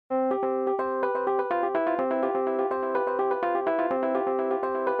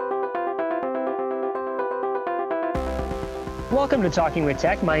Welcome to Talking with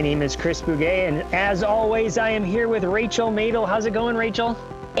Tech. My name is Chris Bouguet, and as always, I am here with Rachel Madel. How's it going, Rachel?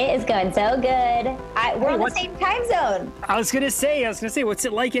 It is going so good. We're on the same time zone. I was gonna say, what's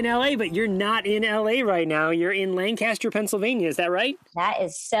it like in LA? But you're not in LA right now. You're in Lancaster, Pennsylvania. Is that right? That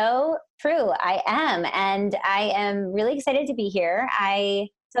is so true. I am, and I am really excited to be here.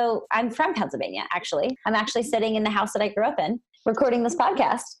 So I'm from Pennsylvania, actually. I'm actually sitting in the house that I grew up in, recording this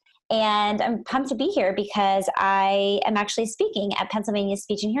podcast. And I'm pumped to be here because I am actually speaking at Pennsylvania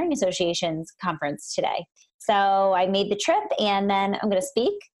Speech and Hearing Association's conference today. So I made the trip, and then I'm going to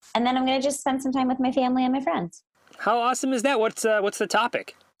speak, and then I'm going to just spend some time with my family and my friends. How awesome is that? What's the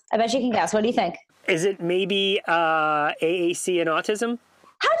topic? I bet you can guess. What do you think? Is it maybe AAC and autism?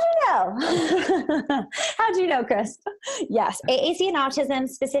 How'd you know? How'd you know, Chris? Yes, AAC and autism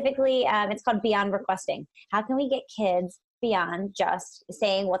specifically, it's called Beyond Requesting. How can we get kids beyond just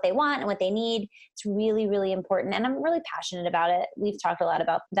saying what they want and what they need? It's really, really important. And I'm really passionate about it. We've talked a lot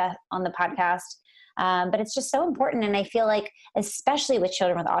about that on the podcast, but it's just so important. And I feel like, especially with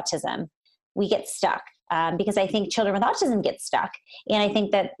children with autism, we get stuck because I think children with autism get stuck. And I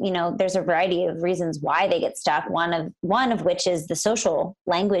think that, there's a variety of reasons why they get stuck. One of which is the social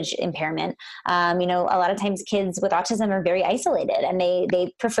language impairment. A lot of times kids with autism are very isolated, and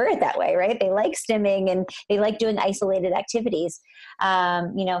they prefer it that way, right? They like stimming and they like doing isolated activities.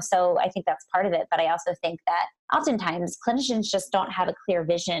 So I think that's part of it. But I also think that oftentimes clinicians just don't have a clear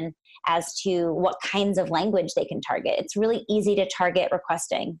vision as to what kinds of language they can target. It's really easy to target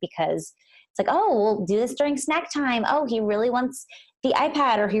requesting because it's like, oh, we'll do this during snack time. Oh, he really wants the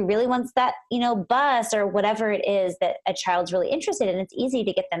iPad, or he really wants that, bus, or whatever it is that a child's really interested in. It's easy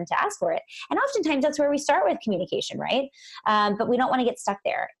to get them to ask for it. And oftentimes that's where we start with communication, right? But we don't want to get stuck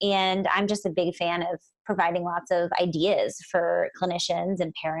there. And I'm just a big fan of providing lots of ideas for clinicians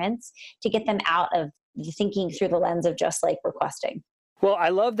and parents to get them out of thinking through the lens of just like requesting. Well, I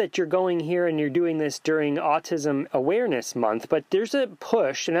love that you're going here and you're doing this during Autism Awareness Month, but there's a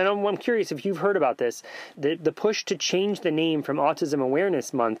push, and I'm curious if you've heard about this, the push to change the name from Autism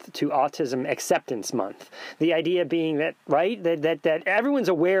Awareness Month to Autism Acceptance Month. The idea being that, right, that everyone's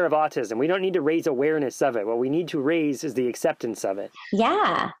aware of autism. We don't need to raise awareness of it. What we need to raise is the acceptance of it.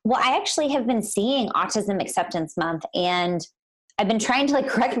 Yeah. Well, I actually have been seeing Autism Acceptance Month, and I've been trying to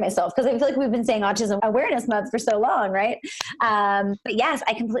correct myself because I feel like we've been saying Autism Awareness Month for so long, right? But yes,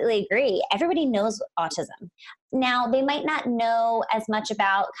 I completely agree. Everybody knows autism. Now, they might not know as much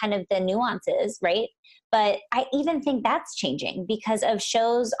about kind of the nuances, right? But I even think that's changing because of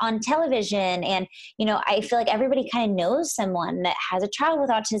shows on television. And, I feel like everybody kind of knows someone that has a child with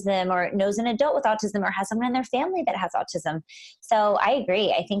autism, or knows an adult with autism, or has someone in their family that has autism. So I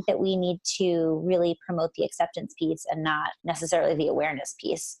agree. I think that we need to really promote the acceptance piece and not necessarily the awareness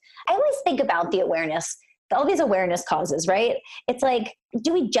piece. I always think about the awareness, all these awareness causes, right? It's like,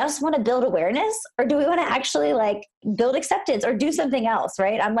 do we just want to build awareness, or do we want to actually build acceptance or do something else,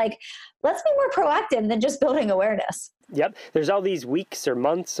 right? I'm like, let's be more proactive than just building awareness. Yep. There's all these weeks or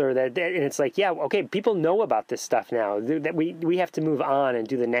months and it's like, yeah, okay, people know about this stuff now, that we have to move on and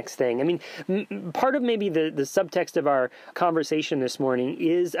do the next thing. I mean, part of maybe the subtext of our conversation this morning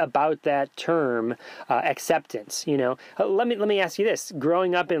is about that term, acceptance. Let me ask you this.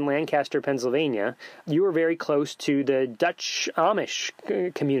 Growing up in Lancaster, Pennsylvania, you were very close to the Dutch Amish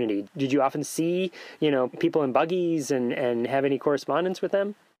community. Did you often see, people in buggies and have any correspondence with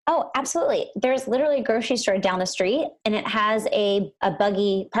them? Oh, absolutely. There's literally a grocery store down the street, and it has a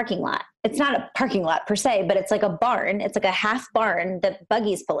buggy parking lot. It's not a parking lot per se, but it's like a barn. It's like a half barn that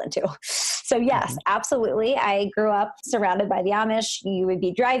buggies pull into. So yes, absolutely. I grew up surrounded by the Amish. You would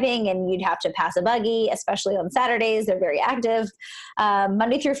be driving and you'd have to pass a buggy, especially on Saturdays. They're very active.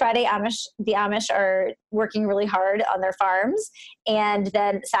 Monday through Friday, the Amish are working really hard on their farms. And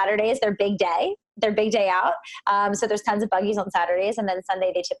then Saturdays, their big day out. So there's tons of buggies on Saturdays, and then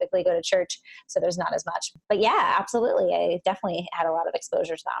Sunday they typically go to church. So there's not as much, but yeah, absolutely. I definitely had a lot of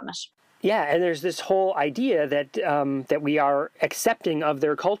exposure to the Amish. Yeah, and there's this whole idea that that we are accepting of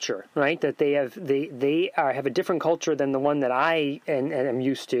their culture, right? That they have a different culture than the one that I am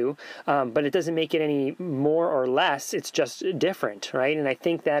used to, but it doesn't make it any more or less. It's just different, right? And I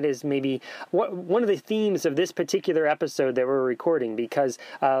think that is maybe one of the themes of this particular episode that we're recording, because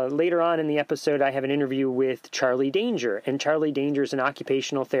later on in the episode I have an interview with Charlie Danger, and Charlie Danger is an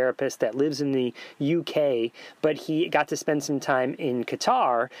occupational therapist that lives in the UK, but he got to spend some time in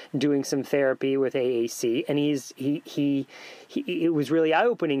Qatar doing some therapy with AAC, and it was really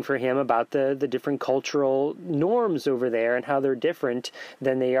eye-opening for him about the different cultural norms over there and how they're different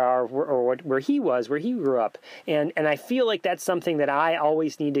than they are where he grew up. And I feel like that's something that I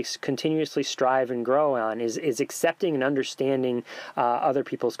always need to continuously strive and grow on, is accepting and understanding other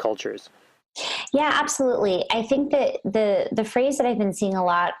people's cultures. Yeah, absolutely. I think that the phrase that I've been seeing a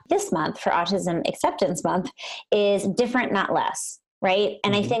lot this month for Autism Acceptance Month is different, not less. Right.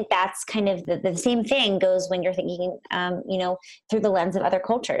 And I think that's kind of the same thing goes when you're thinking, through the lens of other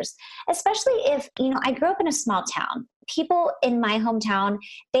cultures, especially if, I grew up in a small town. People in my hometown,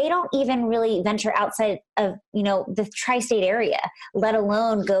 they don't even really venture outside of, the tri-state area, let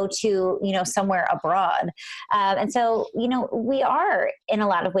alone go to, somewhere abroad. And so, we are in a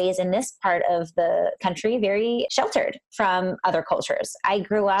lot of ways in this part of the country, very sheltered from other cultures. I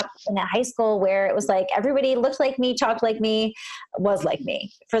grew up in a high school where it was like everybody looked like me, talked like me, was like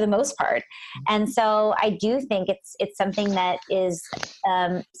me for the most part. And so I do think it's something that is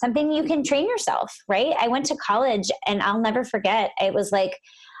something you can train yourself, right? I went to college and I'll never forget. It was like,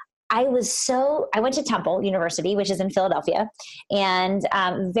 I went to Temple University, which is in Philadelphia, and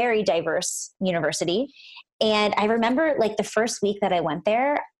very diverse university. And I remember like the first week that I went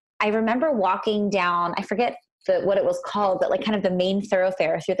there, I remember walking down, I forget what it was called, but like kind of the main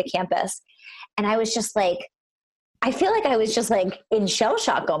thoroughfare through the campus. And I was just like, I feel like I was just like in shell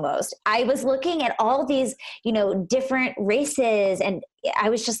shock almost. I was looking at all these, different races, and I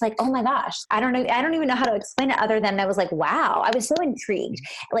was just like, oh my gosh, I don't know. I don't even know how to explain it other than I was like, wow, I was so intrigued.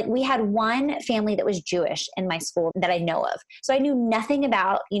 Like we had one family that was Jewish in my school that I know of. So I knew nothing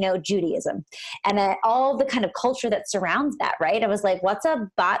about, Judaism and all the kind of culture that surrounds that. Right. I was like, what's a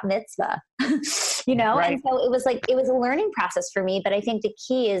bat mitzvah? Right. And so it was a learning process for me. But I think the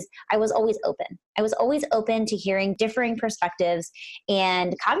key is I was always open. I was always open to hearing differing perspectives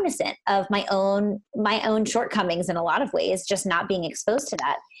and cognizant of my own shortcomings in a lot of ways, just not being exposed to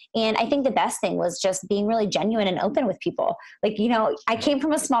that. And I think the best thing was just being really genuine and open with people. Like, I came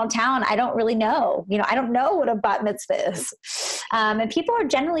from a small town. I don't really know, I don't know what a bat mitzvah is. And people are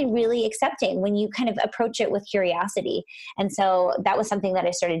generally really accepting when you kind of approach it with curiosity. And so that was something that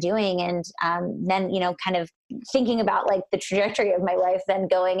I started doing. And then, kind of thinking about like the trajectory of my life, then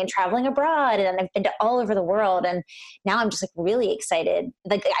going and traveling abroad. And then I've been to all over the world. And now I'm just like really excited.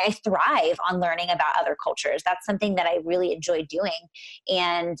 Like I thrive on learning about other cultures. That's something that I really enjoy doing.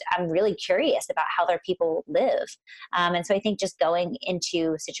 And I'm really curious about how their people live. And so I think just going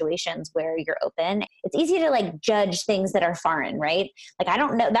into situations where you're open, it's easy to like judge things that are foreign, right? Like, I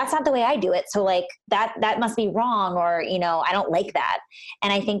don't know, that's not the way I do it. So like that must be wrong, or, I don't like that.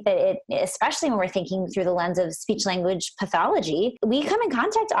 And I think that especially when we're thinking through the lens of speech language pathology, we come in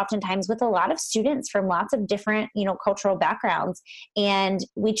contact oftentimes with a lot of students from lots of different, cultural backgrounds. And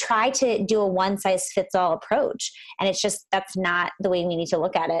we try to do a one size fits all approach. And it's just, that's not the way we need to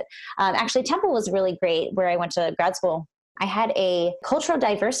look at it. Actually, Temple was really great where I went to grad school. I had a cultural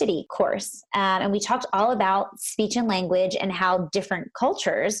diversity course, and we talked all about speech and language and how different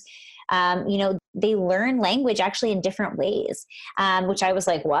cultures, they learn language actually in different ways, which I was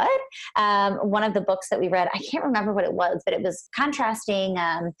like, what? One of the books that we read, I can't remember what it was, but it was contrasting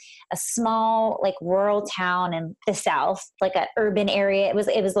a small, like rural town in the South, like an urban area. It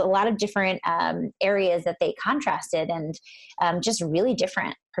was a lot of different areas that they contrasted, and just really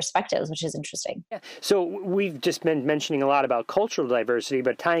different perspectives, which is interesting. Yeah. So we've just been mentioning a lot about cultural diversity,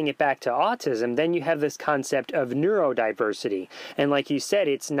 but tying it back to autism, then you have this concept of neurodiversity. And like you said,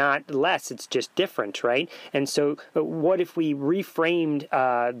 it's not less, it's just different, right? And so what if we reframed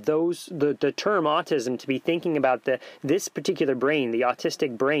the term autism to be thinking about this particular brain, the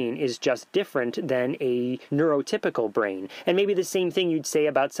autistic brain, is just different than a neurotypical brain. And maybe the same thing you'd say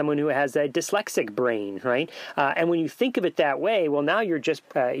about someone who has a dyslexic brain, right? And when you think of it that way, well, now you're just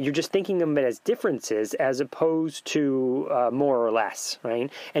thinking of it as differences as opposed to more or less,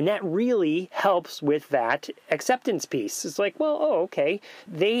 right? And that really helps with that acceptance piece. It's like, well, okay,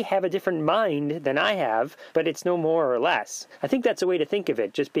 they have a different mind than I have, but it's no more or less. I think that's a way to think of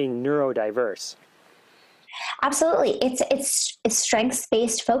it, just being neurodiverse. Absolutely. It's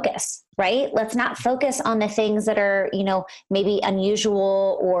strengths-based focus, right? Let's not focus on the things that are, maybe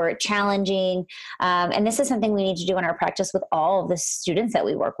unusual or challenging. And this is something we need to do in our practice with all of the students that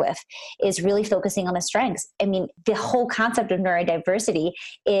we work with, is really focusing on the strengths. I mean, the whole concept of neurodiversity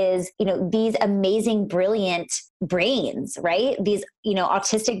is, these amazing, brilliant brains, right? These,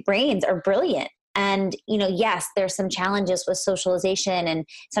 autistic brains are brilliant. And, yes, there's some challenges with socialization and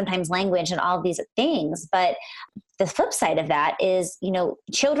sometimes language and all of these things, but the flip side of that is,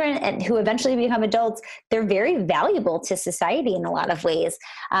 children and who eventually become adults, they're very valuable to society in a lot of ways,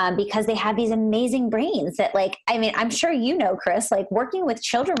 because they have these amazing brains that I'm sure Chris, working with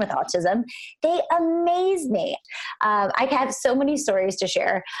children with autism, they amaze me. I have so many stories to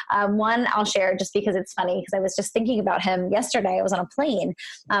share. One I'll share just because it's funny, because I was just thinking about him yesterday. I was on a plane.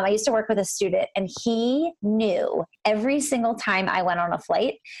 I used to work with a student, and he knew every single time I went on a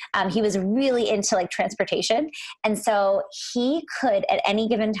flight. He was really into transportation. And so he could at any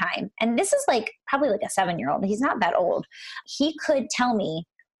given time, and this is probably a 7-year-old, he's not that old. He could tell me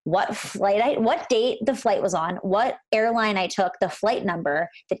what date the flight was on, what airline I took, the flight number,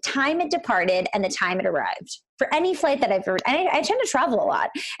 the time it departed, and the time it arrived. For any flight that I've ever, and I tend to travel a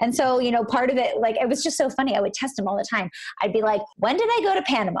lot. And so, part of it, it was just so funny. I would test him all the time. I'd be like, when did I go to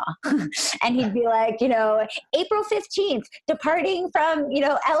Panama? And he'd be like, April 15th, departing from,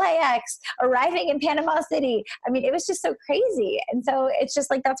 LAX, arriving in Panama City. I mean, it was just so crazy. And so it's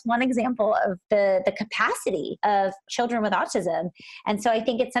just that's one example of the capacity of children with autism. And so I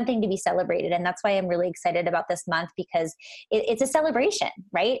think it's something to be celebrated. And that's why I'm really excited about this month, because it's a celebration,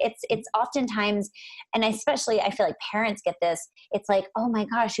 right? It's oftentimes, and especially I feel like parents get this. It's oh my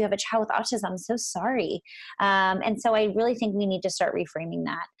gosh, you have a child with autism. I'm so sorry. And so I really think we need to start reframing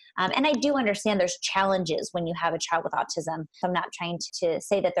that. And I do understand there's challenges when you have a child with autism. So I'm not trying to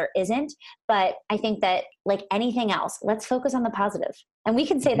say that there isn't, but I think that like anything else, let's focus on the positive. And we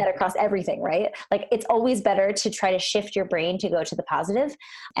can say that across everything, right? It's always better to try to shift your brain to go to the positive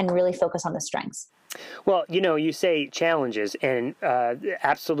and really focus on the strengths. Well, you say challenges, and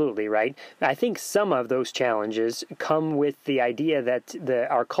absolutely, right? I think some of those challenges come with the idea that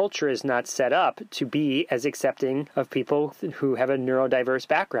our culture is not set up to be as accepting of people who have a neurodiverse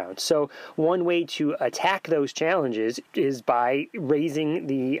background. So one way to attack those challenges is by raising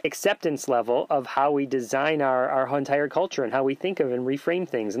the acceptance level of how we design our entire culture and how we think of and reframe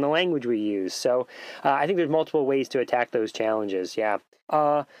things and the language we use. So I think there's multiple ways to attack those challenges, yeah.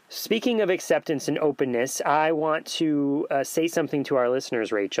 Speaking of acceptance and openness, I want to say something to our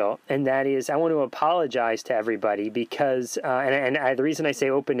listeners, Rachel, and that is I want to apologize to everybody because, the reason I say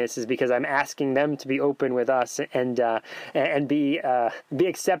openness is because I'm asking them to be open with us and be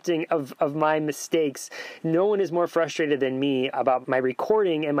accepting of my mistakes. No one is more frustrated than me about my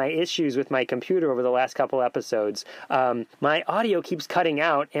recording and my issues with my computer over the last couple episodes. My audio keeps cutting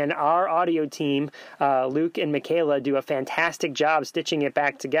out, and our audio team, Luke and Michaela, do a fantastic job stitching it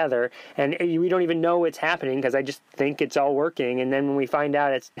back together, and we don't even know what's happening because I just think it's all working, and then when we find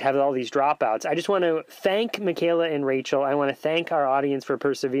out it has all these dropouts. I just want to thank Michaela and Rachel. I want to thank our audience for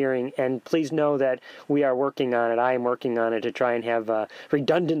persevering, and please know that we are working on it. I am working on it to try and have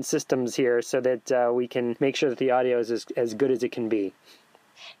redundant systems here so that we can make sure that the audio is as good as it can be.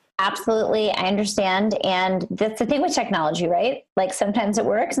 Absolutely. I understand. And that's the thing with technology, right? Sometimes it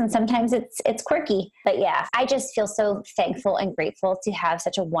works and sometimes it's quirky. But yeah, I just feel so thankful and grateful to have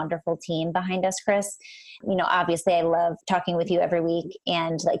such a wonderful team behind us, Chris. Obviously I love talking with you every week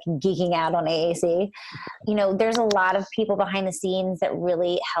and geeking out on AAC. There's a lot of people behind the scenes that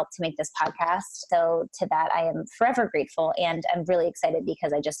really help to make this podcast. So to that, I am forever grateful, and I'm really excited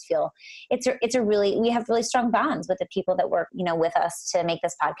because I just feel we have really strong bonds with the people that work, with us to make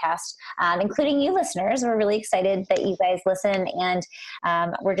this podcast, including you listeners. We're really excited that you guys listen, and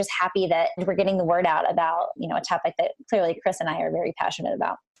we're just happy that we're getting the word out about, a topic that clearly Chris and I are very passionate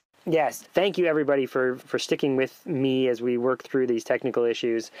about. Yes. Thank you, everybody, for sticking with me as we work through these technical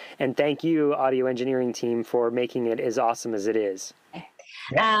issues. And thank you, audio engineering team, for making it as awesome as it is.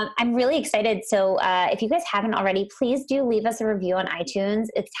 I'm really excited. So if you guys haven't already, please do leave us a review on iTunes.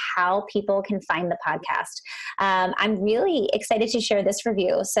 It's how people can find the podcast. I'm really excited to share this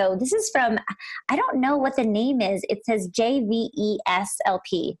review. So this is from, I don't know what the name is. It says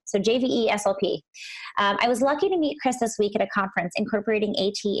JVESLP. So JVESLP. I was lucky to meet Chris this week at a conference incorporating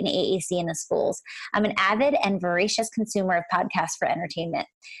AT and AAC in the schools. I'm an avid and voracious consumer of podcasts for entertainment.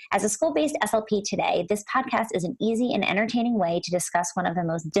 As a school-based SLP today, this podcast is an easy and entertaining way to discuss one of the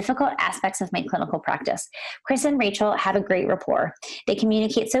most difficult aspects of my clinical practice. Chris and Rachel have a great rapport. They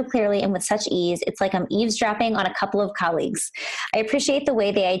communicate so clearly and with such ease, it's like I'm eavesdropping on a couple of colleagues. I appreciate the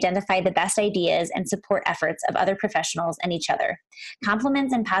way they identify the best ideas and support efforts of other professionals and each other.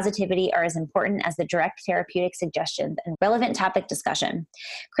 Compliments and positivity are as important as the direct therapeutic suggestions and relevant topic discussion.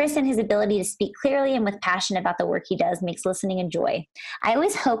 Chris and his ability to speak clearly and with passion about the work he does makes listening a joy. I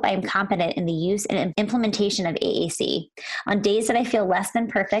always hope I am competent in the use and implementation of AAC. On days that I feel less than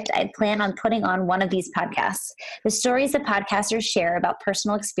perfect, I plan on putting on one of these podcasts. The stories the podcasters share about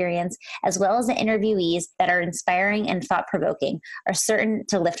personal experience, as well as the interviewees that are inspiring and thought-provoking, are certain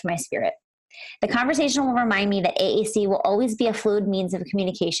to lift my spirit. The conversation will remind me that AAC will always be a fluid means of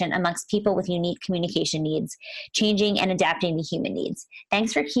communication amongst people with unique communication needs, changing and adapting to human needs.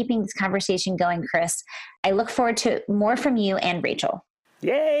 Thanks for keeping this conversation going, Chris. I look forward to more from you and Rachel.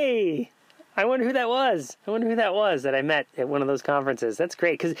 Yay! I wonder who that was. That I met at one of those conferences. That's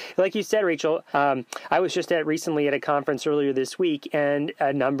great. Because like you said, Rachel, I was just recently at a conference earlier this week, and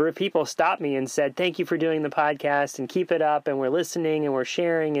a number of people stopped me and said, thank you for doing the podcast and keep it up. And we're listening and we're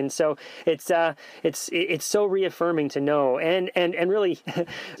sharing. And so it's so reaffirming to know. And really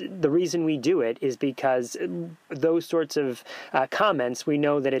the reason we do it is because those sorts of comments, we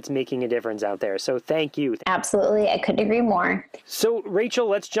know that it's making a difference out there. So thank you. Absolutely. I couldn't agree more. So Rachel,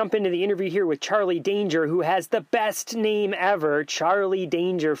 let's jump into the interview here with Charlie Danger, who has the best name ever, Charlie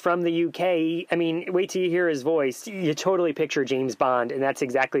Danger from the UK. I mean, wait till you hear his voice. You totally picture James Bond, and that's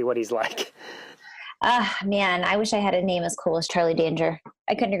exactly what he's like. Man, I wish I had a name as cool as Charlie Danger.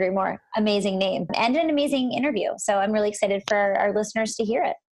 I couldn't agree more. Amazing name and an amazing interview. So I'm really excited for our listeners to hear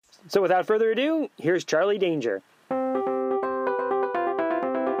it. So without further ado, here's Charlie Danger.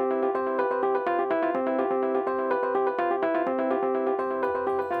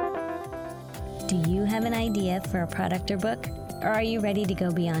 Do you have an idea for a product or book? Or are you ready to go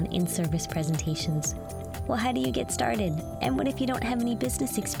beyond in-service presentations? Well, how do you get started? And what if you don't have any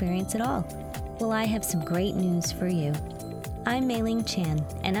business experience at all? Well, I have some great news for you. I'm Mei-Ling Chan,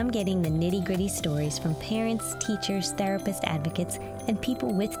 and I'm getting the nitty-gritty stories from parents, teachers, therapists, advocates, and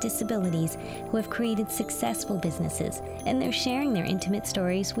people with disabilities who have created successful businesses, and they're sharing their intimate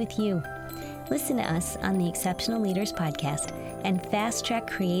stories with you. Listen to us on the Exceptional Leaders Podcast and fast-track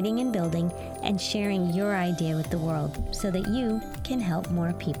creating and building and sharing your idea with the world so that you can help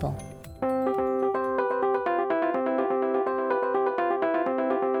more people.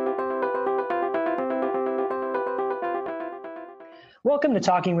 Welcome to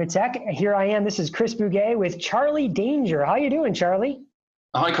Talking with Tech. Here I am. This is Chris Bugaj with Charlie Danger. How you doing, Charlie?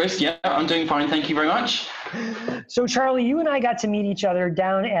 Hi, Chris. Yeah, I'm doing fine. Thank you very much. So, Charlie, you and I got to meet each other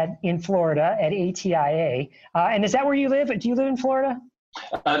down in Florida at ATIA. And is that where you live? Do you live in Florida?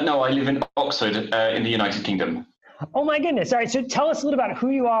 No, I live in Oxford in the United Kingdom. Oh, my goodness. All right. So tell us a little about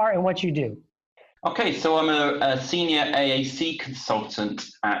who you are and what you do. Okay, so I'm a senior AAC consultant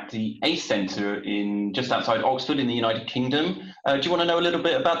at the ACE Centre in just outside Oxford in the United Kingdom. Do you want to know a little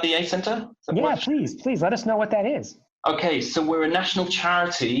bit about the ACE Centre? Yeah, please. Let us know what that is. Okay, so we're a national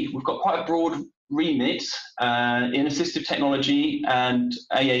charity. We've got quite a broad remit in assistive technology and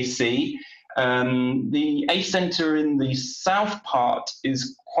AAC. The ACE Centre in the south part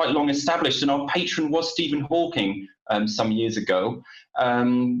is quite long established, and our patron was Stephen Hawking some years ago.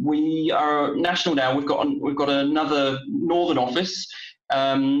 We are national now. We've got another northern office,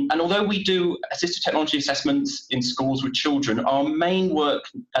 and although we do assistive technology assessments in schools with children, our main work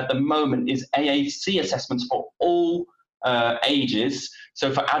at the moment is AAC assessments for all ages.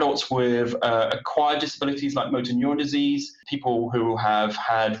 So for adults with acquired disabilities like motor neuron disease, people who have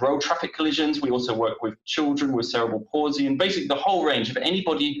had road traffic collisions. We also work with children with cerebral palsy, and basically the whole range of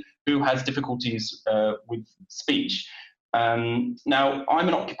anybody who has difficulties with speech. Now, I'm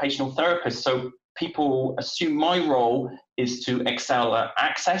an occupational therapist, so people assume my role is to excel at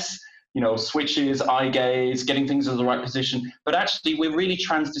access, switches, eye gaze, getting things in the right position. But actually, we're really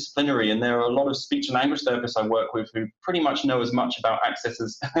transdisciplinary, and there are a lot of speech and language therapists I work with who pretty much know as much about access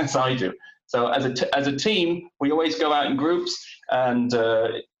as I do. So as a team, we always go out in groups, and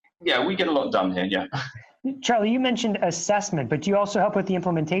we get a lot done here, yeah. Charlie, you mentioned assessment, but do you also help with the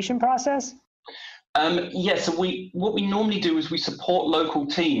implementation process? Yes, so what we normally do is we support local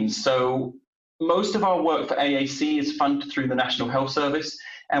teams. So most of our work for AAC is funded through the National Health Service,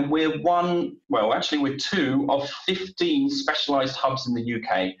 and we're we're 2 of 15 specialised hubs in the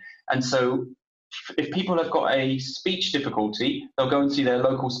UK. And so if people have got a speech difficulty, they'll go and see their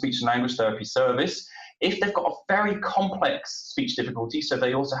local speech and language therapy service. If they've got a very complex speech difficulty, so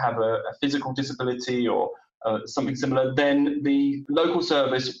they also have a physical disability or something similar, then the local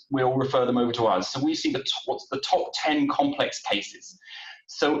service will refer them over to us. So we see what's the top 10 complex cases.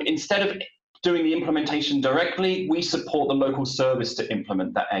 So instead of doing the implementation directly, we support the local service to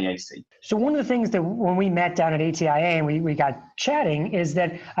implement that AAC. So one of the things that when we met down at ATIA and we got chatting is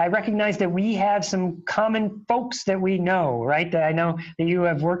that I recognized that we have some common folks that we know, right? I know that you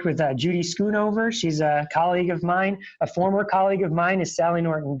have worked with Judy Schoonover. She's a colleague of mine. A former colleague of mine is Sally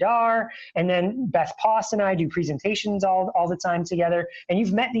Norton-Dar. And then Beth Poss and I do presentations all the time together. And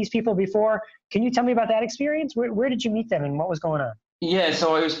you've met these people before. Can you tell me about that experience? Where did you meet them and what was going on? Yeah,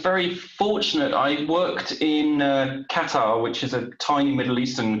 so I was very fortunate. I worked in Qatar, which is a tiny Middle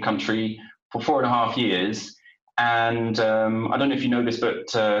Eastern country, for 4.5 years. And I don't know if you know this, but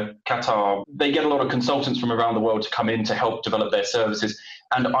Qatar, they get a lot of consultants from around the world to come in to help develop their services.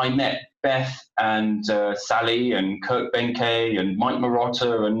 And I met Beth and Sally and Kirk Benke and Mike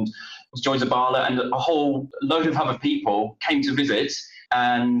Marotta and Joy Zabala and a whole load of other people came to visit.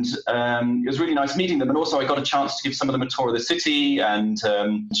 And it was really nice meeting them. And also I got a chance to give some of them a tour of the city and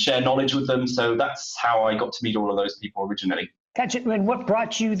share knowledge with them. So that's how I got to meet all of those people originally. Gotcha. And what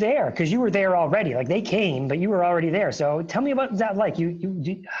brought you there? Because you were there already. Like they came, but you were already there. So tell me about that. Like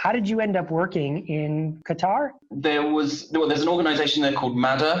how did you end up working in Qatar? There's an organization there called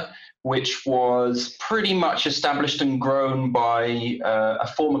MADA, which was pretty much established and grown by a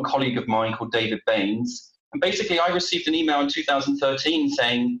former colleague of mine called David Baines. And basically, I received an email in 2013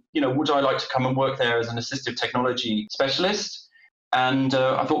 saying, would I like to come and work there as an assistive technology specialist? And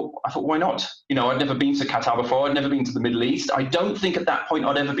I thought, why not? I'd never been to Qatar before. I'd never been to the Middle East. I don't think at that point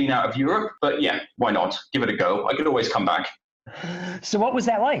I'd ever been out of Europe. But yeah, why not? Give it a go. I could always come back. So what was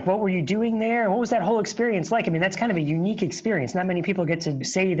that like? What were you doing there? What was that whole experience like? I mean, that's kind of a unique experience. Not many people get to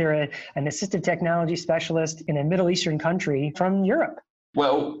say they're an assistive technology specialist in a Middle Eastern country from Europe.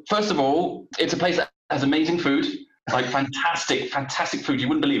 Well, first of all, it's a place that has amazing food. Like fantastic food. You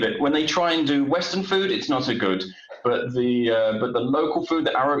wouldn't believe it. When they try and do Western food, it's not so good. But the local food,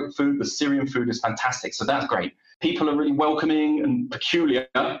 the Arabic food, the Syrian food is fantastic. So that's great. People are really welcoming and peculiar.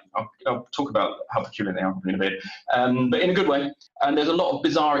 I'll talk about how peculiar they are in a bit, but in a good way. And there's a lot of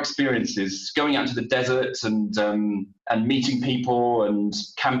bizarre experiences, going out to the desert and meeting people and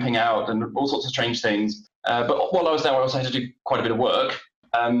camping out and all sorts of strange things. But while I was there, I also had to do quite a bit of work.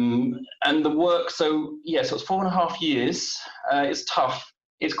 And the work, so it's 4.5 years. It's tough.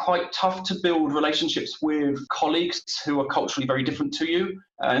 It's quite tough to build relationships with colleagues who are culturally very different to you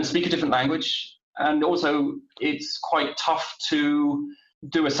and speak a different language. And also, it's quite tough to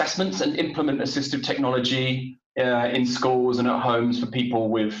do assessments and implement assistive technology in schools and at homes for people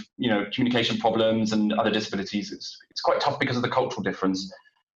with, communication problems and other disabilities. It's quite tough because of the cultural difference.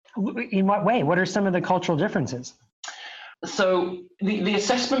 In what way? What are some of the cultural differences? So the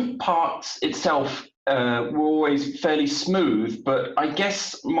assessment part itself were always fairly smooth, but I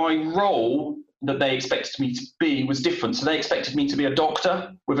guess my role that they expected me to be was different. So they expected me to be a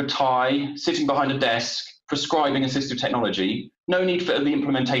doctor with a tie, sitting behind a desk, prescribing assistive technology. No need for the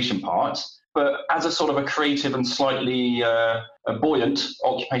implementation part, but as a sort of a creative and slightly a buoyant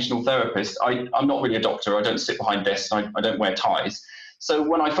occupational therapist, I'm not really a doctor. I don't sit behind desks. I don't wear ties. So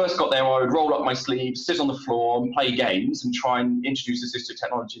when I first got there, I would roll up my sleeves, sit on the floor and play games and try and introduce assistive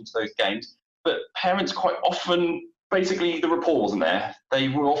technology into those games. But parents quite often, basically the rapport wasn't there. They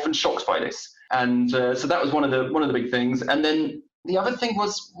were often shocked by this. And so that was one of the big things. And then the other thing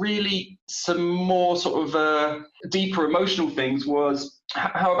was really some more sort of deeper emotional things was,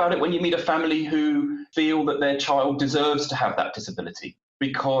 how about it when you meet a family who feel that their child deserves to have that disability?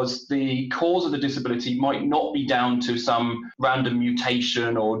 Because the cause of the disability might not be down to some random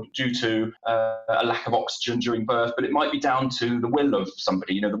mutation or due to a lack of oxygen during birth, but it might be down to the will of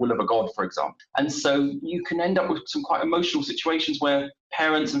somebody, the will of a God, for example. And so you can end up with some quite emotional situations where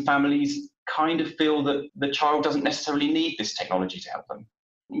parents and families kind of feel that the child doesn't necessarily need this technology to help them.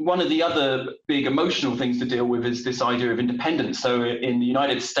 One of the other big emotional things to deal with is this idea of independence. So in the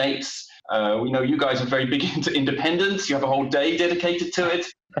United States, we know you guys are very big into independence. You have a whole day dedicated to it.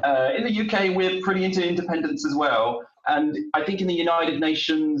 In the UK, we're pretty into independence as well. And I think in the United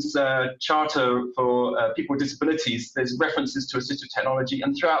Nations Charter for People with Disabilities, there's references to assistive technology.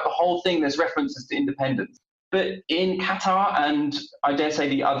 And throughout the whole thing, there's references to independence. But in Qatar and I dare say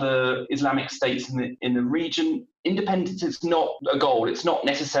the other Islamic states in the region, independence is not a goal. It's not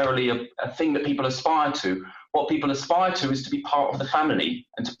necessarily a thing that people aspire to. What people aspire to is to be part of the family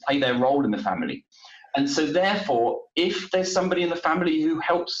and to play their role in the family. And so therefore, if there's somebody in the family who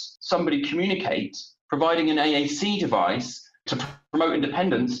helps somebody communicate, providing an AAC device to promote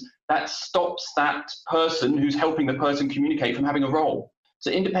independence, that stops that person who's helping the person communicate from having a role. So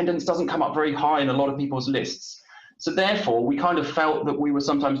independence doesn't come up very high in a lot of people's lists. So therefore, we kind of felt that we were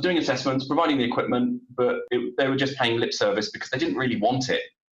sometimes doing assessments, providing the equipment, but they were just paying lip service because they didn't really want it.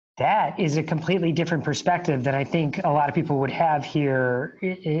 That is a completely different perspective than I think a lot of people would have here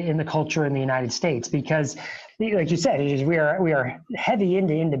in the culture in the United States, because like you said, we are heavy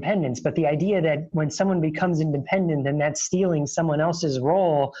into independence, but the idea that when someone becomes independent and that's stealing someone else's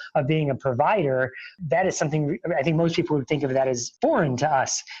role of being a provider, that is something I think most people would think of that as foreign to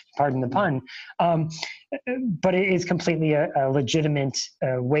us, pardon the pun. But it is completely a legitimate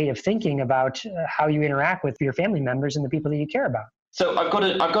way of thinking about how you interact with your family members and the people that you care about. So I've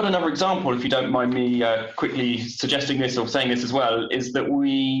got another example, if you don't mind me quickly suggesting this or saying this as well, is that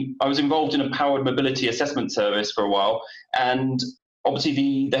I was involved in a powered mobility assessment service for a while, and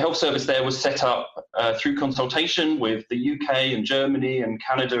obviously the health service there was set up through consultation with the UK and Germany and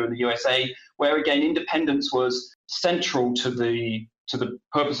Canada and the USA, where again independence was central to the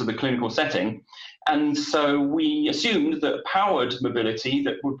purpose of the clinical setting. And so we assumed that powered mobility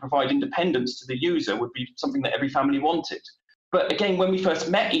that would provide independence to the user would be something that every family wanted. But again, when we first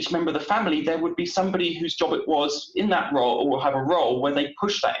met each member of the family, there would be somebody whose job it was in that role, or have a role where they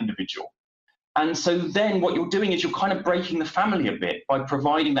push that individual. And so then what you're doing is you're kind of breaking the family a bit by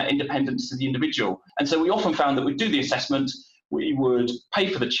providing that independence to the individual. And so we often found that we'd do the assessment, we would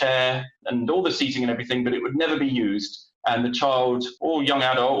pay for the chair and all the seating and everything, but it would never be used. And the child or young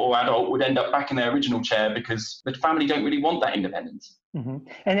adult or adult would end up back in their original chair because the family don't really want that independence. Mm-hmm.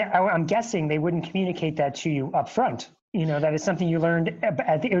 And I'm guessing they wouldn't communicate that to you up front. That is something you learned.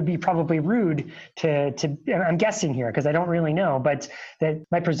 I think it would be probably rude to I'm guessing here because I don't really know, but that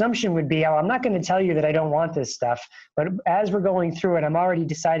my presumption would be, I'm not going to tell you that I don't want this stuff, but as we're going through it, I'm already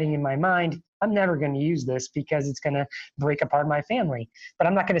deciding in my mind, I'm never going to use this because it's going to break apart my family. But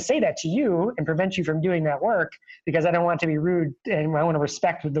I'm not going to say that to you and prevent you from doing that work because I don't want to be rude and I want to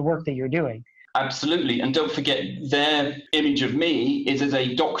respect the work that you're doing. Absolutely. And don't forget, their image of me is as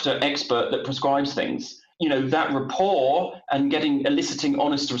a doctor expert that prescribes things. That rapport and eliciting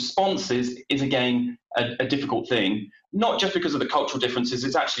honest responses is again a difficult thing, not just because of the cultural differences,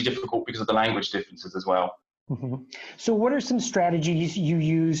 it's actually difficult because of the language differences as well. Mm-hmm. So what are some strategies you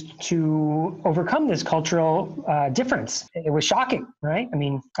used to overcome this cultural difference? It was shocking, right? I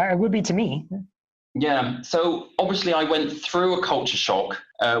mean, it would be to me. Yeah, so obviously I went through a culture shock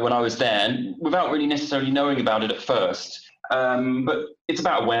when I was there without really necessarily knowing about it at first. But it's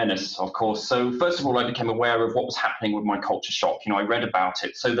about awareness, of course. So first of all, I became aware of what was happening with my culture shock. I read about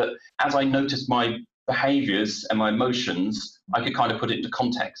it so that as I noticed my behaviors and my emotions, I could kind of put it into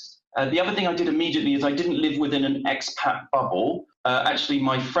context. The other thing I did immediately is I didn't live within an expat bubble. Actually,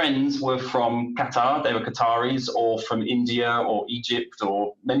 my friends were from Qatar. They were Qataris, or from India or Egypt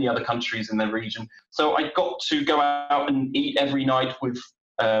or many other countries in the region. So I got to go out and eat every night with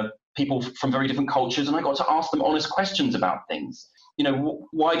people from very different cultures, and I got to ask them honest questions about things.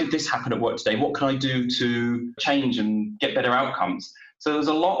 Why did this happen at work today? What can I do to change and get better outcomes? So there's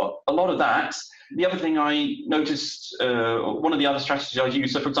a lot of that. The other thing I noticed, one of the other strategies I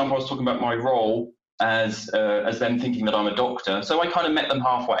used, so for example, I was talking about my role as them thinking that I'm a doctor. So I kind of met them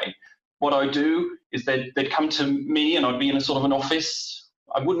halfway. What I do is they'd come to me and I'd be in a sort of an office.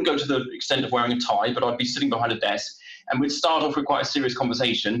 I wouldn't go to the extent of wearing a tie, but I'd be sitting behind a desk. And we'd start off with quite a serious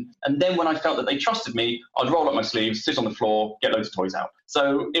conversation. And then when I felt that they trusted me, I'd roll up my sleeves, sit on the floor, get loads of toys out.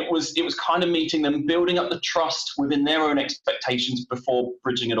 So it was kind of meeting them, building up the trust within their own expectations before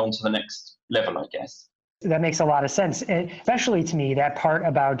bridging it on to the next level, I guess. That makes a lot of sense, especially to me, that part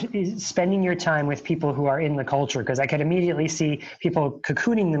about spending your time with people who are in the culture, because I could immediately see people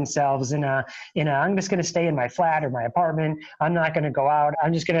cocooning themselves in a I'm just going to stay in my flat or my apartment. I'm not going to go out.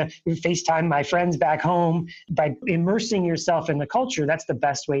 I'm just going to FaceTime my friends back home. By immersing yourself in the culture, that's the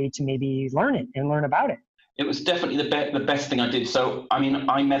best way to maybe learn it and learn about it. It was definitely the best thing I did. So, I mean,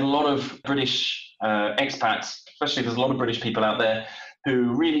 I met a lot of British expats, especially there's a lot of British people out there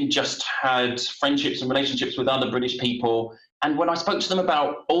who really just had friendships and relationships with other British people. And when I spoke to them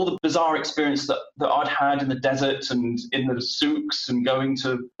about all the bizarre experience that I'd had in the desert and in the souks and going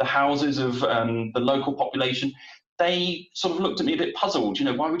to the houses of the local population, they sort of looked at me a bit puzzled.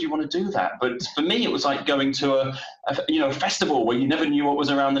 Why would you want to do that? But for me, it was like going to a festival where you never knew what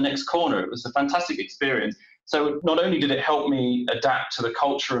was around the next corner. It was a fantastic experience. So not only did it help me adapt to the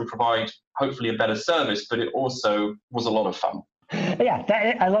culture and provide hopefully a better service, but it also was a lot of fun. Yeah,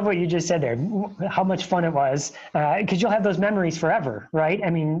 I love what you just said there, how much fun it was, because you'll have those memories forever, right? I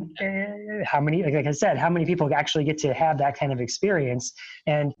mean, how many, like I said, how many people actually get to have that kind of experience,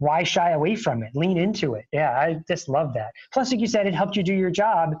 and why shy away from it? Lean into it. Yeah, I just love that. Plus, like you said, it helped you do your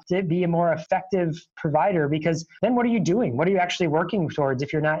job to be a more effective provider, because then what are you doing? What are you actually working towards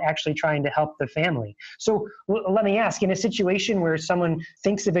if you're not actually trying to help the family? So let me ask, in a situation where someone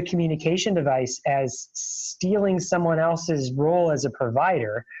thinks of a communication device as stealing someone else's role as a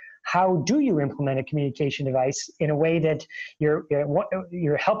provider, how do you implement a communication device in a way that you're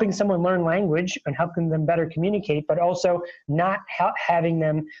helping someone learn language and helping them better communicate, but also not having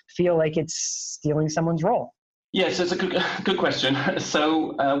them feel like it's stealing someone's role? Yes, it's a good question.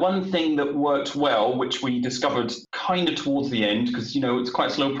 So one thing that worked well, which we discovered kind of towards the end, because, it's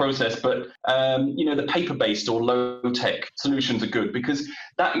quite a slow process, but, the paper-based or low-tech solutions are good because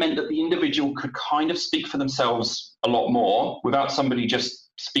that meant that the individual could kind of speak for themselves a lot more without somebody just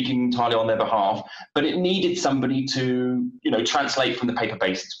speaking entirely on their behalf, but it needed somebody to, translate from the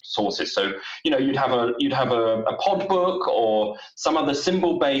paper-based sources. So, you'd have a pod book or some other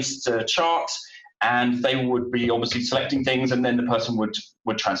symbol-based chart, and they would be obviously selecting things, and then the person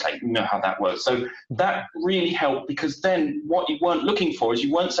would translate. You know how that works. So that really helped, because then what you weren't looking for is,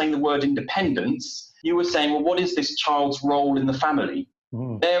 you weren't saying the word independence. You were saying, well, what is this child's role in the family?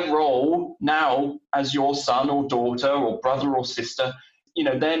 Their role now as your son or daughter or brother or sister,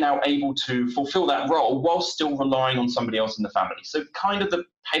 they're now able to fulfill that role while still relying on somebody else in the family. So kind of the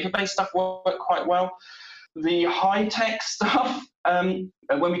paper-based stuff worked quite well. The high-tech stuff,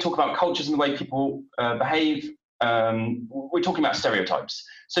 when we talk about cultures and the way people behave, we're talking about stereotypes.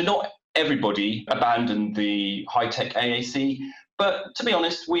 So not everybody abandoned the high-tech AAC, but to be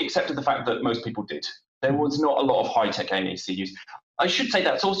honest, we accepted the fact that most people did. There was not a lot of high-tech AAC use. I should say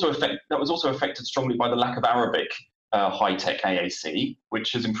that was also affected strongly by the lack of Arabic high-tech AAC,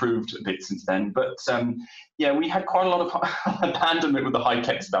 which has improved a bit since then. But we had quite a lot of abandonment with the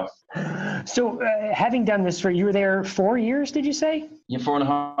high-tech stuff. So having done this you were there 4 years, did you say? Yeah,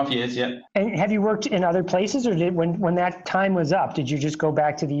 4.5 years, yeah. And have you worked in other places, or when that time was up, did you just go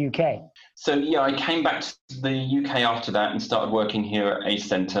back to the UK? So I came back to the UK after that and started working here at ACE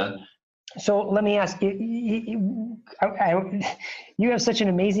Centre. So let me ask you, you have such an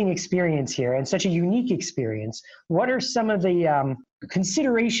amazing experience here and such a unique experience. What are some of the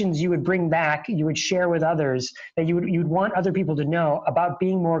considerations you would bring back, you would share with others, that you'd want other people to know about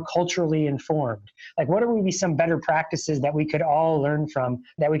being more culturally informed? Like, what would be some better practices that we could all learn from,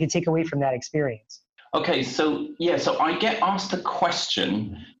 that we could take away from that experience? Okay, so I get asked the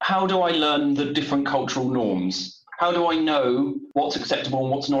question, how do I learn the different cultural norms? How do I know what's acceptable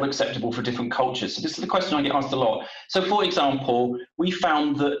and what's not acceptable for different cultures? So this is the question I get asked a lot. So for example, we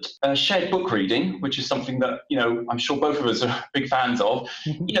found that shared book reading, which is something that, I'm sure both of us are big fans of,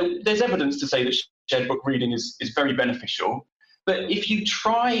 there's evidence to say that shared book reading is very beneficial. But if you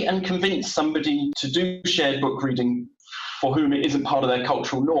try and convince somebody to do shared book reading for whom it isn't part of their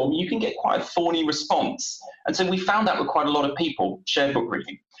cultural norm, you can get quite a thorny response. And so we found that with quite a lot of people, shared book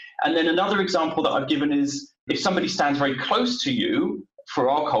reading. And then another example that I've given is, if somebody stands very close to you, for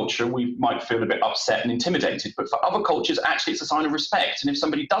our culture, we might feel a bit upset and intimidated. But for other cultures, actually, it's a sign of respect. And if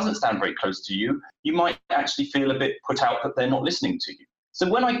somebody doesn't stand very close to you, you might actually feel a bit put out that they're not listening to you. So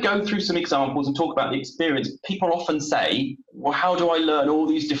when I go through some examples and talk about the experience, people often say, well, how do I learn all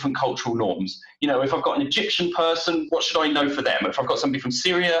these different cultural norms? If I've got an Egyptian person, what should I know for them? If I've got somebody from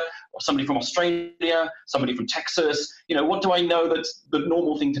Syria, or somebody from Australia, somebody from Texas, what do I know that's the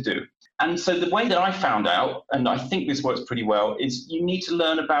normal thing to do? And so the way that I found out, and I think this works pretty well, is you need to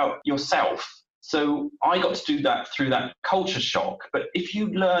learn about yourself. So I got to do that through that culture shock. But if you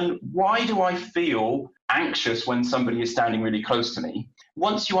learn, why do I feel anxious when somebody is standing really close to me?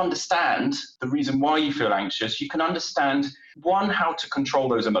 Once you understand the reason why you feel anxious, you can understand, one, how to control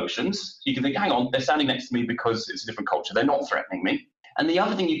those emotions. You can think, hang on, they're standing next to me because it's a different culture. They're not threatening me. And the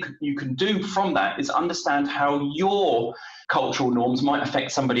other thing you can do from that is understand how your cultural norms might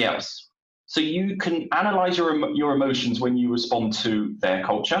affect somebody else. So you can analyze your emotions when you respond to their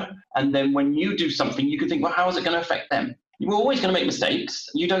culture. And then when you do something, you can think, well, how is it going to affect them? You're always going to make mistakes.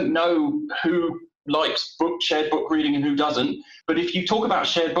 You don't know who likes shared book reading and who doesn't. But if you talk about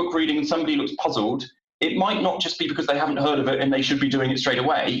shared book reading and somebody looks puzzled, it might not just be because they haven't heard of it and they should be doing it straight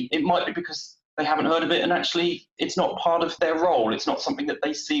away. It might be because they haven't heard of it and actually it's not part of their role. It's not something that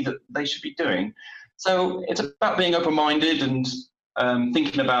they see that they should be doing. So it's about being open-minded and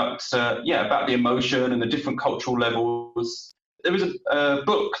thinking about the emotion and the different cultural levels. There was a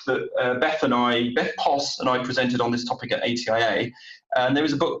book that Beth Poss and I presented on this topic at ATIA, and there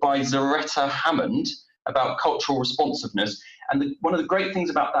was a book by Zaretta Hammond about cultural responsiveness. And one of the great things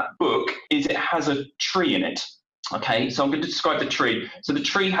about that book is it has a tree in it. Okay, so I'm going to describe the tree. So the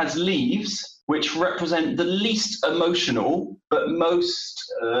tree has leaves which represent the least emotional but most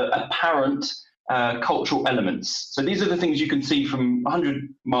apparent cultural elements. So these are the things you can see from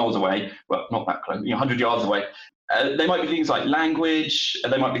 100 miles away. Well, not that close, 100 yards away. They might be things like language.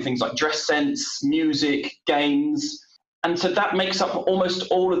 They might be things like dress sense, music, games. And so that makes up almost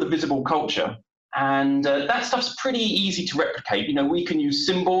all of the visible culture. And that stuff's pretty easy to replicate. We can use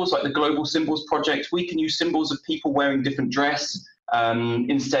symbols like the Global Symbols Project. We can use symbols of people wearing different dress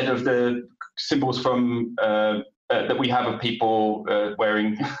instead of the symbols from that we have of people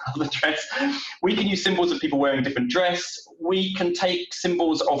wearing other dress. We can use symbols of people wearing different dress. We can take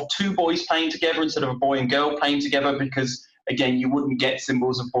symbols of two boys playing together instead of a boy and girl playing together, because, again, you wouldn't get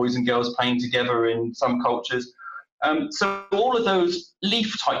symbols of boys and girls playing together in some cultures. So all of those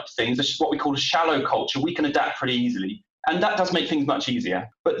leaf type things, which is what we call a shallow culture, we can adapt pretty easily. And that does make things much easier.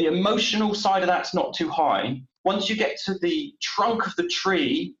 But the emotional side of that's not too high. Once you get to the trunk of the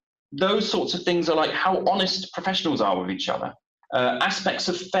tree, those sorts of things are like how honest professionals are with each other, aspects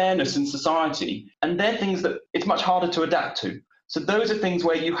of fairness in society. And they're things that it's much harder to adapt to. So those are things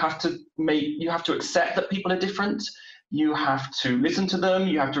where you have to accept that people are different. You have to listen to them,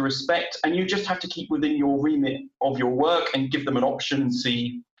 you have to respect, and you just have to keep within your remit of your work and give them an option and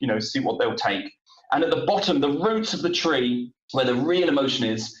see what they'll take. And at the bottom, the roots of the tree, where the real emotion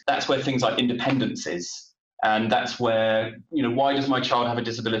is, that's where things like independence is. And that's where, why does my child have a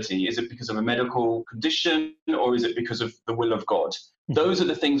disability? Is it because of a medical condition, or is it because of the will of God? Those are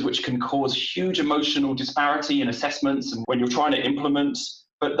the things which can cause huge emotional disparity in assessments and when you're trying to implement.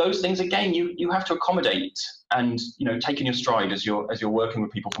 But those things, again, you have to accommodate and take in your stride as you're working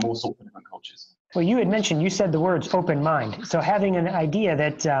with people from all sorts of different cultures. Well, you said the words open mind. So having an idea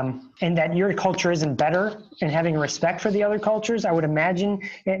that and that your culture isn't better, and having respect for the other cultures, I would imagine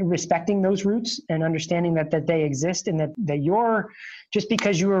respecting those roots and understanding that they exist, and that you're, just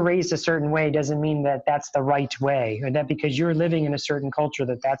because you were raised a certain way doesn't mean that that's the right way, or that because you're living in a certain culture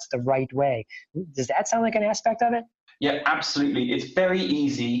that's the right way. Does that sound like an aspect of it? Yeah, absolutely. It's very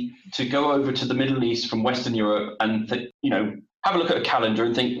easy to go over to the Middle East from Western Europe and have a look at a calendar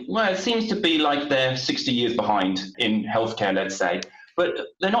and think, well, it seems to be like they're 60 years behind in healthcare, let's say. But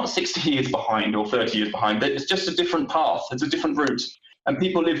they're not 60 years behind or 30 years behind. It's just a different path. It's a different route. And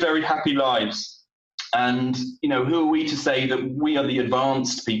people live very happy lives. And, who are we to say that we are the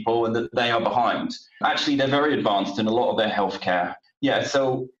advanced people and that they are behind? Actually, they're very advanced in a lot of their healthcare. Yeah,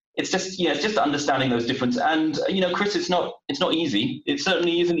 so it's just understanding those differences. And, Chris, it's not easy. It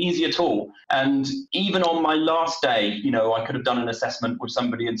certainly isn't easy at all. And even on my last day, I could have done an assessment with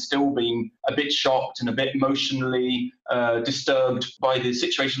somebody and still been a bit shocked and a bit emotionally disturbed by the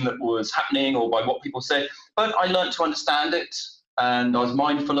situation that was happening or by what people said. But I learned to understand it, and I was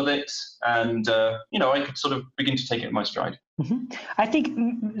mindful of it, and, I could sort of begin to take it in my stride. Mm-hmm. I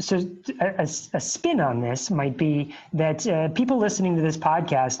think so. A spin on this might be that people listening to this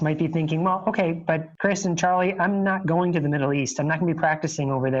podcast might be thinking, well, okay, but Chris and Charlie, I'm not going to the Middle East. I'm not going to be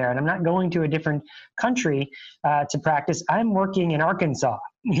practicing over there, and I'm not going to a different country to practice. I'm working in Arkansas.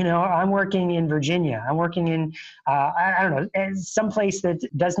 I'm working in Virginia. I'm working in, I don't know, someplace that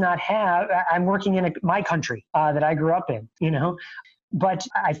does not have, I'm working in my country that I grew up in, But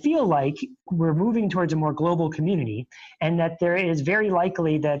I feel like we're moving towards a more global community, and that there is very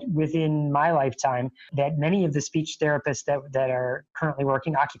likely that within my lifetime that many of the speech therapists that are currently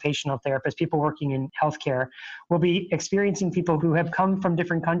working, occupational therapists, people working in healthcare, will be experiencing people who have come from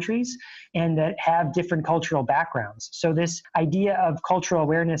different countries and that have different cultural backgrounds. So this idea of cultural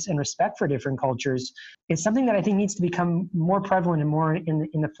awareness and respect for different cultures is something that I think needs to become more prevalent and more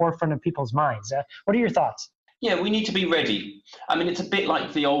in the forefront of people's minds. What are your thoughts? Yeah, we need to be ready. I mean, it's a bit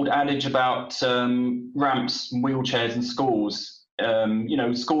like the old adage about ramps and wheelchairs in schools.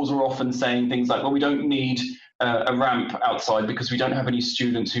 Schools are often saying things like, well, we don't need a ramp outside because we don't have any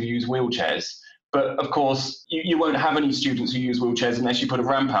students who use wheelchairs. But of course, you won't have any students who use wheelchairs unless you put a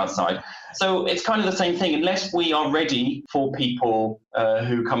ramp outside. So it's kind of the same thing. Unless we are ready for people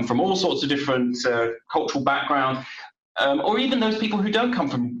who come from all sorts of different cultural backgrounds, or even those people who don't come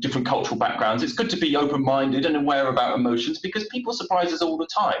from different cultural backgrounds, it's good to be open-minded and aware about emotions, because people surprise us all the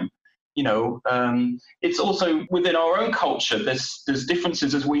time. It's also within our own culture, there's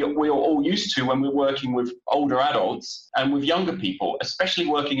differences, as we are all used to when we're working with older adults and with younger people, especially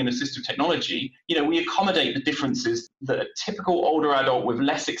working in assistive technology. We accommodate the differences that a typical older adult with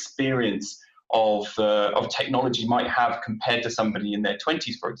less experience of technology might have compared to somebody in their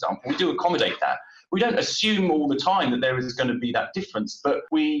 20s, for example. We do accommodate that. We don't assume all the time that there is going to be that difference, but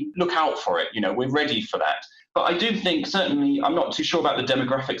we look out for it. We're ready for that. But I do think, certainly, I'm not too sure about the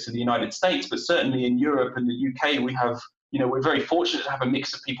demographics of the United States, but certainly in Europe and the UK, we have, we're very fortunate to have a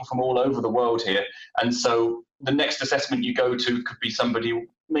mix of people from all over the world here. And so the next assessment you go to could be somebody who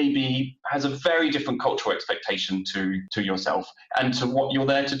maybe has a very different cultural expectation to yourself and to what you're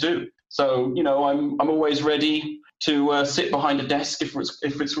there to do. So, I'm always ready to sit behind a desk if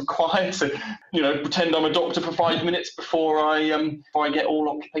it's required to, pretend I'm a doctor for 5 minutes before I get all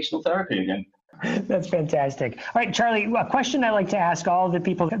occupational therapy again. That's fantastic. All right, Charlie, a question I like to ask all the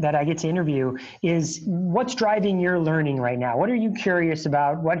people that I get to interview is, what's driving your learning right now? What are you curious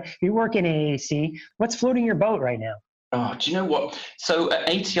about? What you work in AAC, what's floating your boat right now? Oh, do you know what? So at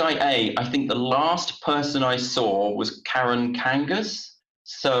ATIA, I think the last person I saw was Karen Kangas.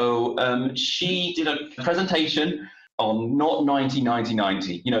 So she did a presentation on not 90, 90,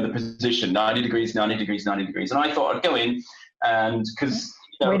 90, the position, 90 degrees, 90 degrees, 90 degrees. And I thought I'd go in and because...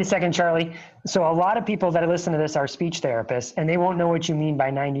 Wait a second, Charlie. So a lot of people that listen to this are speech therapists, and they won't know what you mean by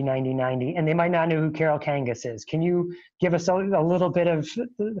 90, 90, 90, and they might not know who Carol Kangas is. Can you give us a little bit of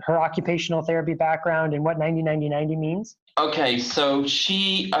her occupational therapy background and what 90, 90, 90 means? Okay, so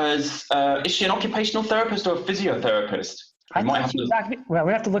she is she an occupational therapist or a physiotherapist? Well,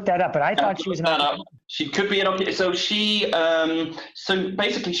 we have to look that up, but I thought she was an She could be an so she so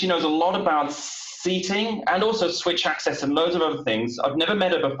basically she knows a lot about seating and also switch access and loads of other things. I've never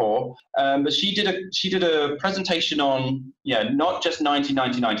met her before, but she did a presentation on not just 90,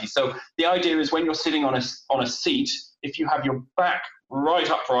 90, 90. So the idea is when you're sitting on a seat, if you have your back right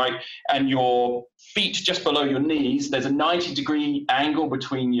upright and your feet just below your knees, there's a 90-degree angle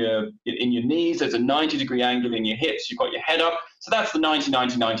between in your knees, there's a 90-degree angle in your hips, you've got your head up, so that's the 90,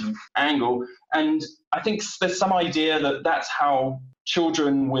 90, 90 angle. And I think there's some idea that that's how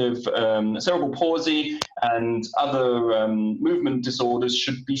children with cerebral palsy and other movement disorders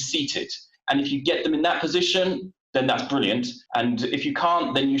should be seated. And if you get them in that position, then that's brilliant. And if you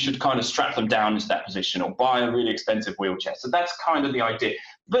can't, then you should kind of strap them down into that position or buy a really expensive wheelchair. So that's kind of the idea.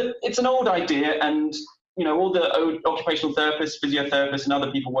 But it's an old idea, and all the occupational therapists, physiotherapists, and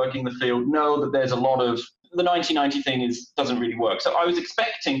other people working in the field know that there's a lot of the 90-90 thing doesn't really work. So I was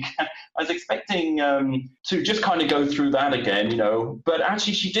expecting to just kind of go through that again, but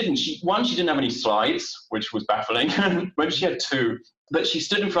actually she didn't. She didn't have any slides, which was baffling. Maybe she had two, but she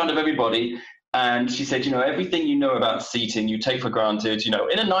stood in front of everybody. And she said, everything you know about seating, you take for granted, in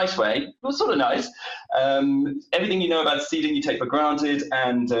a nice way. It was sort of nice. Everything you know about seating, you take for granted.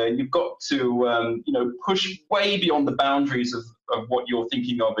 And you've got to, push way beyond the boundaries of what you're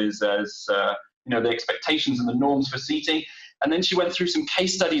thinking of as the expectations and the norms for seating. And then she went through some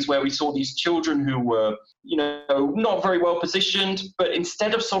case studies where we saw these children who were, not very well positioned, but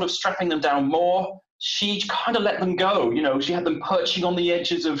instead of sort of strapping them down more, she kind of let them go. She had them perching on the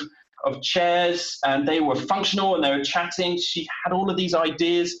edges of chairs, and they were functional and they were chatting. She had all of these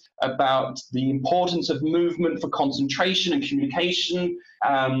ideas about the importance of movement for concentration and communication.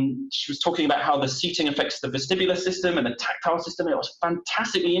 She was talking about how the seating affects the vestibular system and the tactile system. It was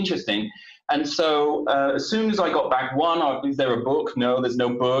fantastically interesting. And so as soon as I got back, is there a book? No, there's no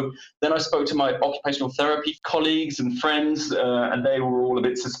book. Then I spoke to my occupational therapy colleagues and friends, and they were all a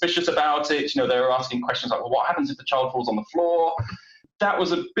bit suspicious about it. They were asking questions like, well, what happens if the child falls on the floor? That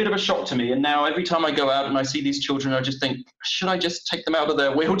was a bit of a shock to me. And now every time I go out and I see these children, I just think, should I just take them out of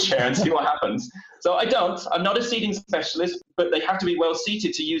their wheelchair and see what happens? So I don't. I'm not a seating specialist, but they have to be well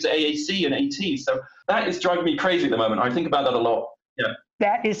seated to use AAC and AT. So that is driving me crazy at the moment. I think about that a lot. Yeah.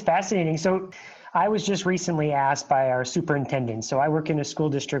 That is fascinating. So I was just recently asked by our superintendent. So I work in a school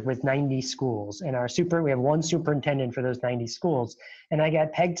district with 90 schools, and we have one superintendent for those 90 schools. And I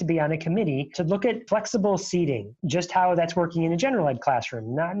got pegged to be on a committee to look at flexible seating, just how that's working in a general ed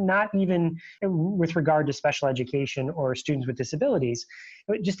classroom, not even with regard to special education or students with disabilities.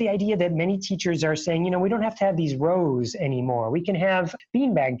 But just the idea that many teachers are saying, we don't have to have these rows anymore. We can have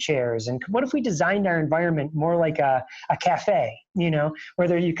beanbag chairs. And what if we designed our environment more like a cafe,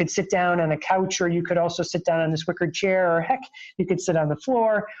 whether you could sit down on a couch, or you could also sit down on this wicker chair, or heck, you could sit on the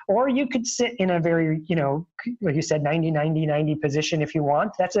floor, or you could sit in a very, like you said, 90-90-90 position if you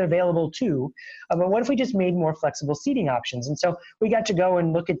want. That's available too. But what if we just made more flexible seating options? And so we got to go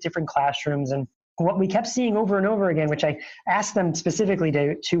and look at different classrooms, and what we kept seeing over and over again, which I asked them specifically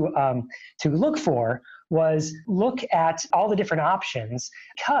to look for, was look at all the different options,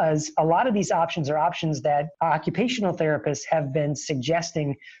 because a lot of these options are options that occupational therapists have been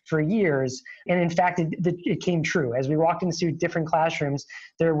suggesting for years. And in fact, it came true. As we walked into different classrooms,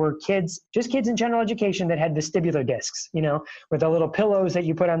 there were kids in general education that had vestibular discs, with the little pillows that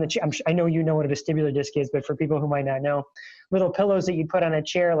you put on the chair. I know you know what a vestibular disc is, but for people who might not know, little pillows that you put on a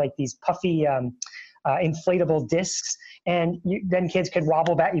chair, like these puffy inflatable discs, and then kids could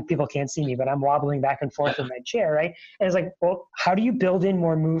wobble back. People can't see me, but I'm wobbling back and forth in my chair, right? And it's like, well, how do you build in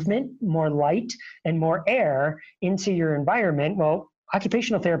more movement, more light, and more air into your environment? Well,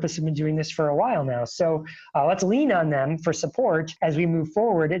 occupational therapists have been doing this for a while now. So let's lean on them for support as we move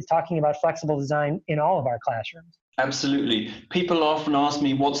forward. It's talking about flexible design in all of our classrooms. Absolutely. People often ask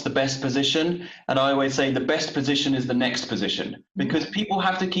me what's the best position, and I always say the best position is the next position, because people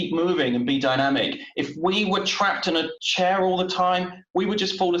have to keep moving and be dynamic. If we were trapped in a chair all the time, we would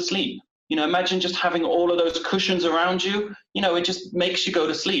just fall asleep. Imagine just having all of those cushions around you. It just makes you go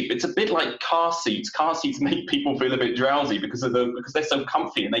to sleep. It's a bit like car seats. Car seats make people feel a bit drowsy because they're so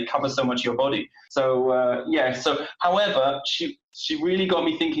comfy and they cover so much of your body. So So, however, she really got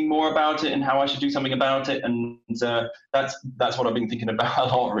me thinking more about it and how I should do something about it, and that's what I've been thinking about a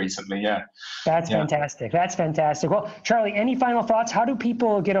lot recently. Yeah. That's fantastic. That's fantastic. Well, Charlie, any final thoughts? How do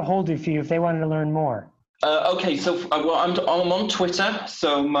people get a hold of you if they wanted to learn more? Okay, so I'm on Twitter.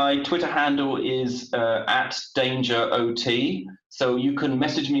 So my Twitter handle is @DangerOT. So you can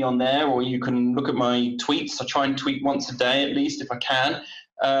message me on there, or you can look at my tweets. I try and tweet once a day at least if I can.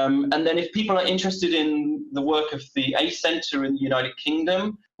 And then if people are interested in the work of the ACE Centre in the United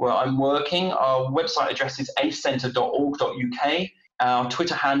Kingdom, where I'm working, our website address is acecentre.org.uk. Our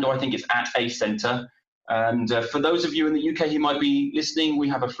Twitter handle, I think, is @AceCentre. And for those of you in the UK who might be listening, we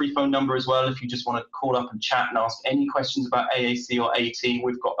have a free phone number as well if you just want to call up and chat and ask any questions about AAC or AT.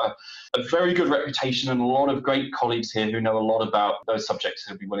 We've got a very good reputation and a lot of great colleagues here who know a lot about those subjects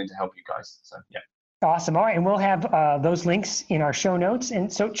who'll be willing to help you guys. So, yeah. Awesome. All right. And we'll have those links in our show notes. And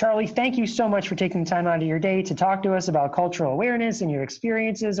so, Charlie, thank you so much for taking time out of your day to talk to us about cultural awareness and your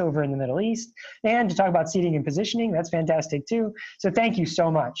experiences over in the Middle East, and to talk about seating and positioning. That's fantastic, too. So thank you so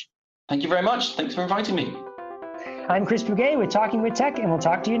much. Thank you very much. Thanks for inviting me. I'm Chris Bouguet with Talking with Tech, and we'll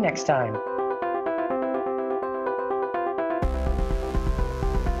talk to you next time.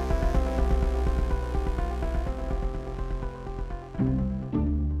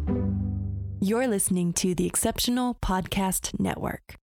 You're listening to the Exceptional Podcast Network.